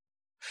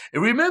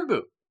 And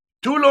remember,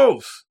 2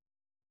 loaves,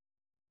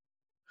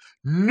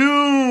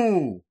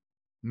 new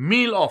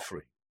meal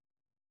offering.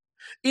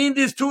 In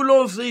these 2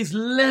 loaves there is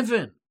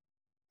leaven.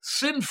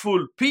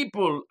 Sinful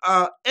people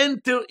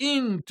enter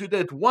into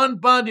that one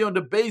body on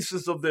the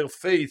basis of their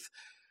faith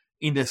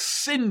in the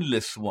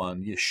sinless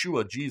one,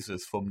 Yeshua,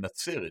 Jesus from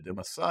Nazareth, the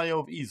Messiah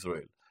of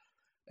Israel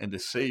and the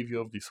Savior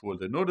of this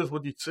world. And notice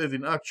what it says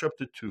in Acts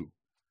chapter 2.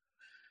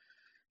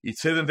 It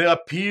says, and there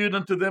appeared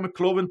unto them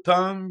cloven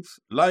tongues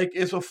like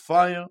as of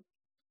fire,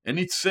 and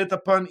it sat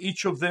upon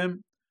each of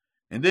them,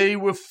 and they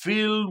were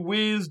filled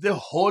with the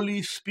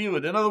Holy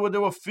Spirit. In other words, they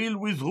were filled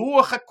with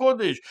Ruach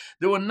HaKodesh.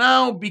 They were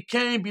now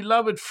became,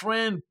 beloved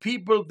friend,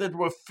 people that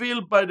were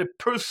filled by the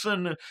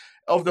person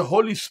of the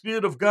Holy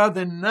Spirit of God,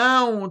 and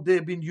now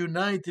they've been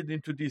united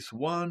into this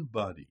one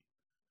body.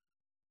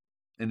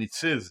 And it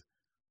says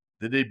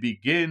that they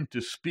began to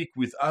speak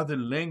with other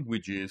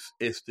languages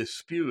as the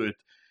Spirit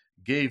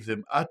gave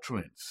them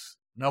utterance.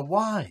 Now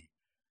why?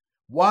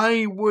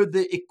 Why were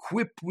they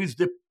equipped with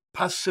the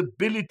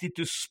possibility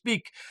to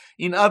speak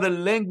in other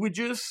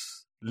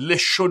languages,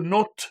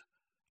 leshonot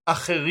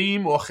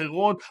acherim or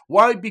acherot?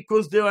 Why?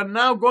 Because they are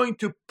now going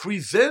to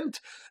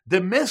present the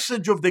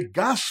message of the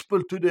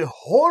gospel to the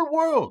whole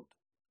world.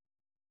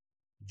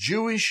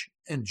 Jewish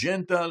and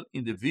Gentile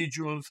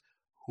individuals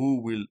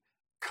who will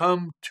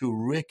come to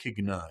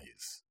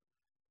recognize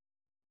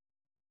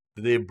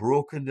that they have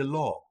broken the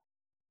law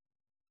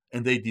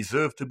and they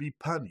deserve to be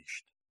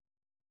punished.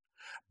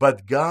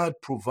 But God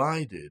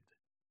provided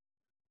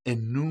a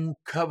new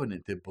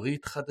covenant, a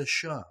Brit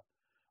Chadashah,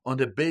 on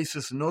the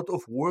basis not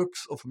of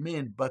works of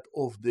men, but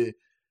of the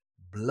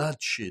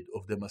bloodshed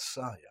of the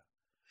Messiah,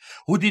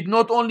 who did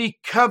not only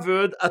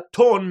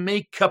atone,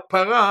 made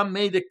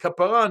a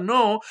kapara,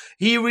 no,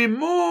 he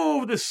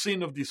removed the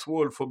sin of this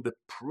world from the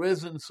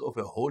presence of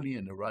a holy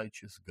and a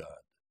righteous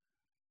God,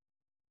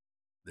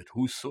 that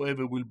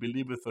whosoever will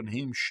believeth on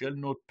him shall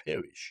not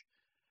perish,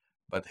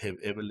 but have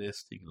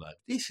everlasting life.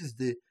 This is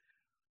the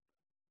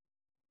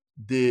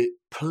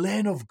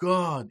plan of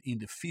God in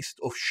the feast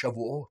of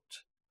Shavuot,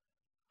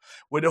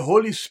 where the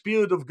Holy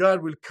Spirit of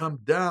God will come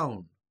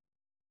down.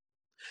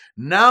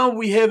 Now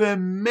we have a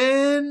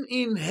man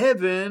in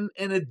heaven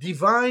and a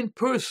divine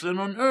person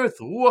on earth,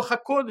 Ruach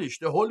HaKodesh,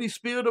 the Holy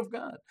Spirit of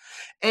God.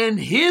 And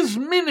his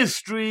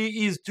ministry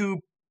is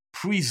to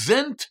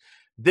present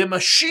the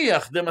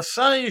Mashiach, the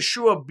Messiah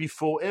Yeshua,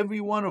 before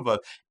every one of us,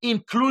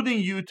 including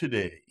you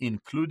today,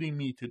 including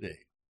me today.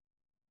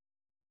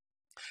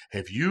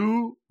 Have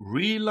you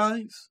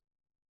realized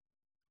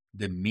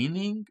the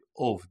meaning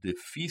of the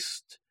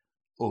feast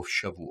of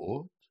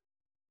Shavuot,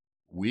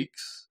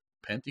 weeks,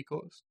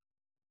 Pentecost?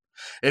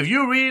 Have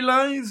you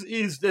realized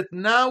is that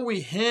now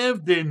we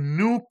have the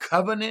new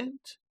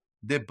covenant,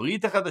 the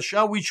Brit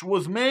HaChadashah, which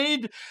was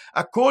made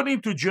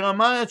according to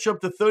Jeremiah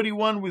chapter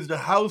 31 with the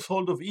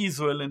household of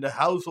Israel and the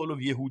household of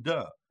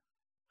Yehudah.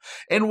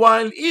 And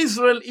while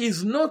Israel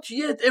is not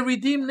yet a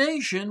redeemed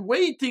nation,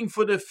 waiting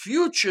for the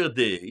future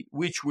day,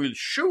 which will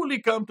surely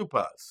come to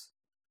pass,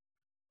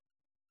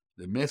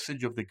 the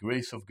message of the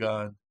grace of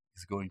God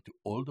is going to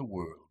all the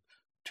world,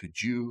 to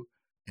Jew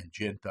and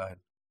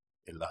Gentile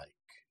alike.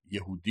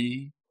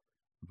 Yehudi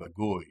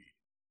v'goy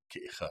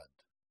ke'echad.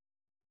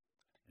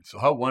 And so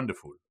how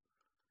wonderful.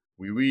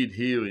 We read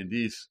here in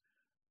this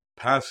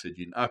passage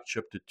in Acts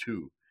chapter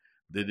 2,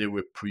 that they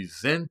were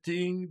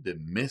presenting the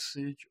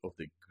message of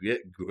the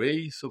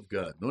grace of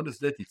God. Notice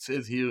that it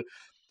says here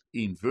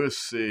in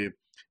verse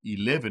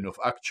 11 of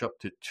Acts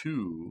chapter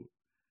 2,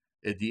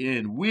 at the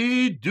end,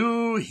 we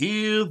do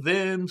hear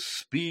them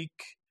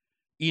speak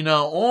in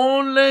our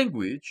own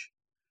language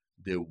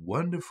the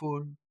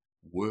wonderful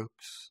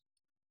works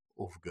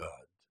of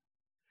God.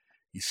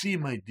 You see,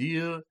 my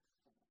dear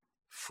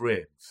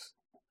friends,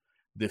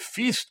 the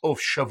feast of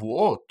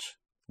Shavuot,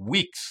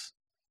 weeks,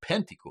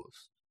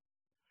 Pentecost,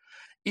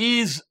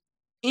 is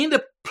in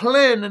the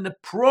plan and the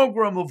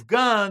program of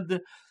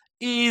God,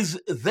 is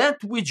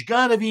that which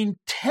God have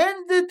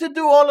intended to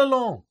do all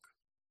along.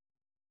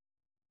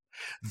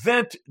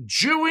 That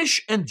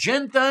Jewish and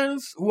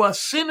Gentiles who are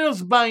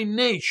sinners by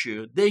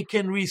nature, they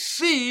can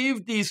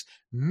receive this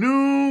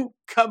new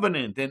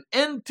covenant and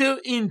enter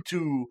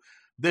into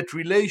that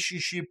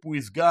relationship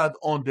with God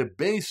on the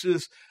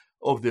basis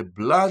of the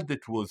blood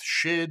that was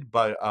shed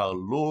by our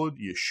Lord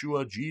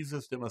Yeshua,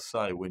 Jesus the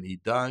Messiah, when he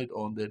died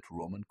on that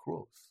Roman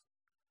cross.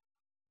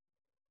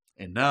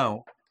 And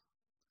now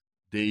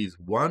there is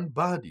one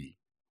body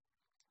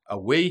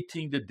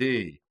awaiting the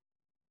day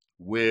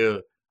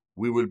where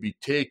we will be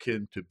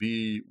taken to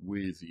be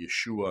with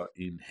Yeshua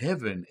in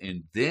heaven,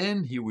 and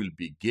then he will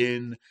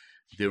begin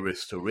the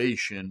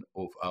restoration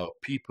of our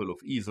people of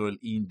Israel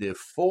in the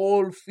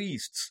fall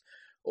feasts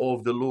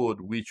of the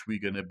Lord, which we're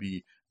going to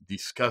be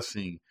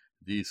discussing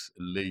this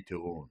later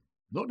on.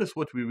 Notice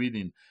what we read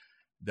in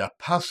the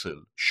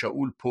apostle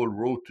Shaul Paul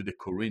wrote to the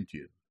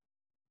Corinthians.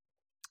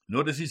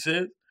 Notice he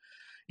says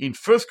in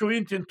 1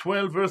 Corinthians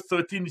 12 verse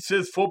 13, it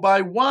says, "For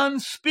by one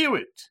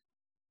Spirit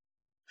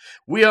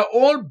we are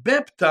all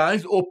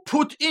baptized or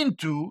put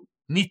into,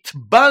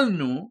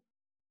 nitbalnu,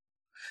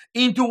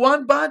 into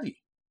one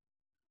body,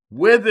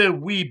 whether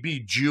we be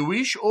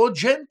Jewish or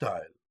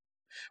Gentile,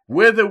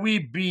 whether we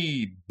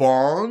be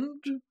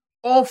bond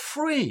or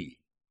free,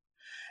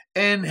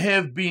 and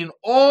have been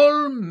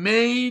all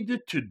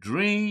made to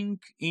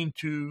drink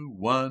into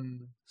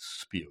one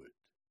Spirit."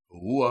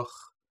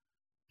 Ruach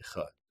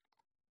Echad.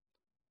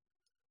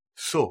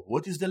 So,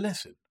 what is the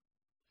lesson?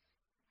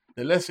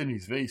 The lesson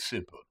is very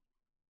simple.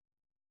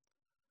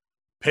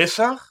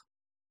 Pesach,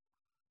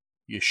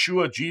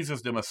 Yeshua,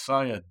 Jesus the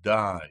Messiah,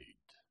 died.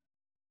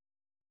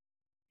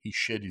 He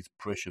shed his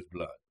precious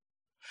blood.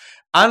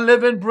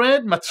 Unleavened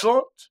bread,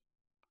 matzot,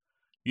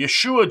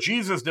 Yeshua,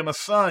 Jesus the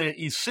Messiah,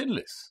 is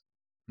sinless.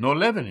 No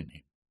leaven in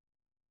him.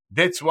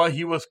 That's why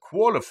he was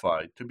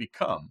qualified to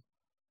become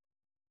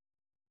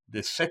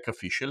the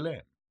sacrificial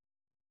lamb.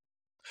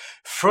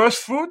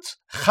 First fruits,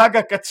 Chag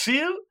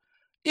HaKatzir,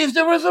 is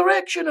the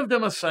resurrection of the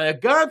Messiah.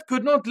 God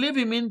could not leave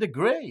him in the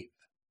grave.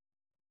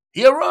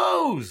 He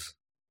arose.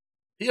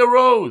 He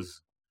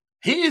arose.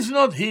 He is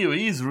not here.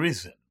 He is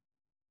risen.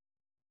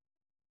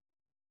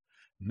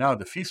 Now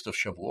the Feast of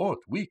Shavuot,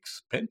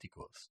 weeks,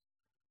 Pentecost,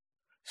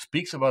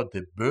 speaks about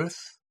the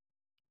birth,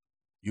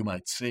 you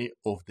might say,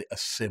 of the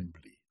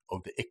assembly,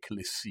 of the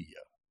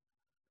ecclesia.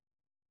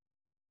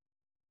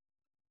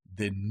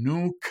 The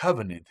new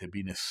covenant had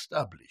been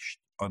established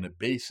on the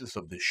basis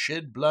of the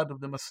shed blood of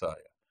the Messiah.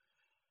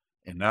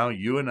 And now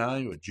you and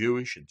I, who are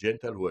Jewish and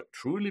Gentile, who are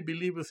truly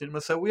believers in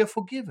Messiah, we are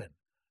forgiven.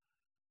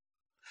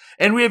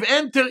 And we have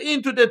entered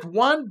into that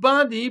one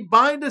body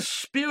by the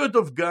Spirit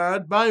of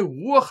God, by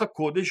Ruach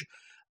HaKodesh,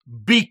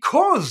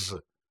 because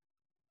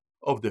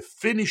of the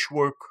finished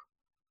work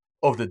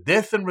of the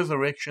death and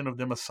resurrection of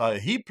the Messiah.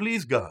 He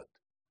pleased God.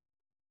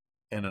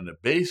 And on the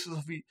basis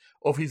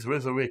of his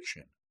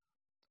resurrection,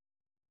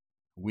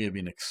 we have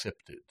been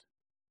accepted.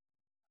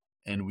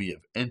 And we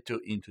have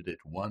entered into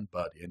that one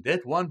body. And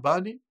that one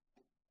body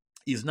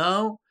is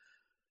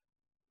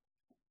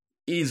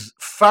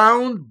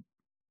found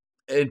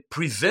and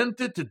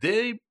presented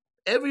today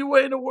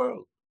everywhere in the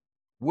world.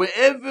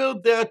 Wherever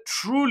there are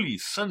truly,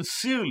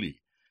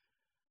 sincerely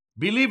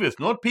believers,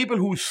 not people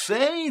who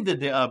say that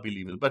they are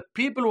believers, but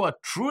people who are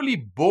truly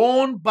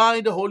born by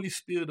the Holy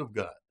Spirit of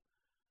God.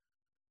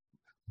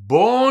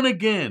 Born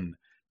again,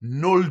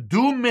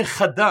 noldu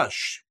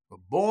mechadash,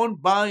 born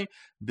by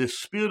the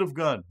Spirit of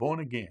God, born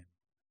again.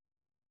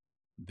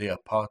 They are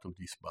part of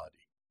this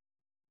body.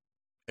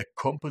 A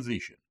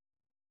composition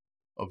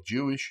of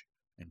Jewish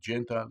and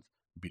Gentile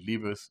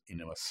believers in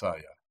the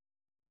Messiah,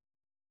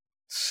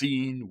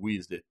 seen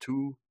with the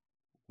two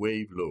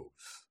wave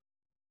loaves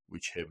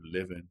which have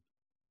leaven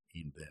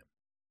in them.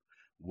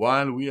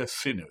 While we are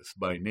sinners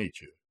by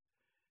nature,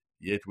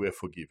 yet we are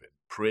forgiven.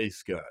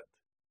 Praise God.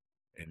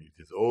 And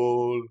it is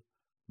all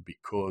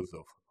because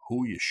of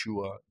who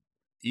Yeshua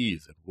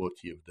is and what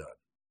he has done.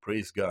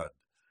 Praise God.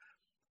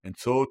 And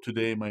so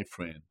today, my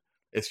friend,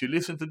 as you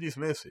listen to this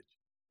message,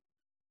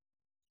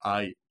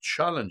 I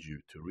challenge you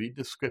to read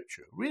the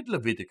scripture. Read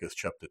Leviticus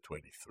chapter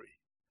 23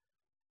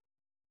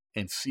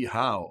 and see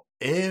how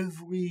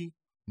every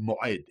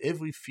moed,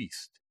 every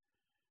feast,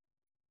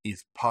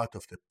 is part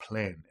of the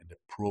plan and the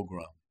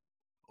program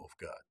of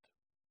God.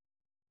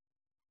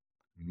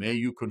 May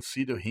you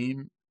consider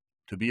him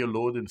to be your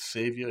Lord and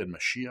Savior and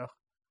Mashiach.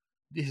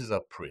 This is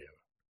our prayer.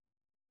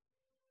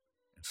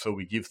 And so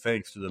we give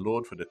thanks to the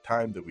Lord for the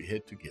time that we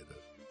had together.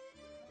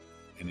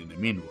 And in the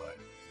meanwhile,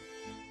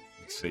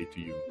 we say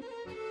to you,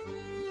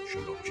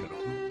 Shalom,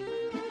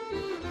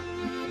 Shalom.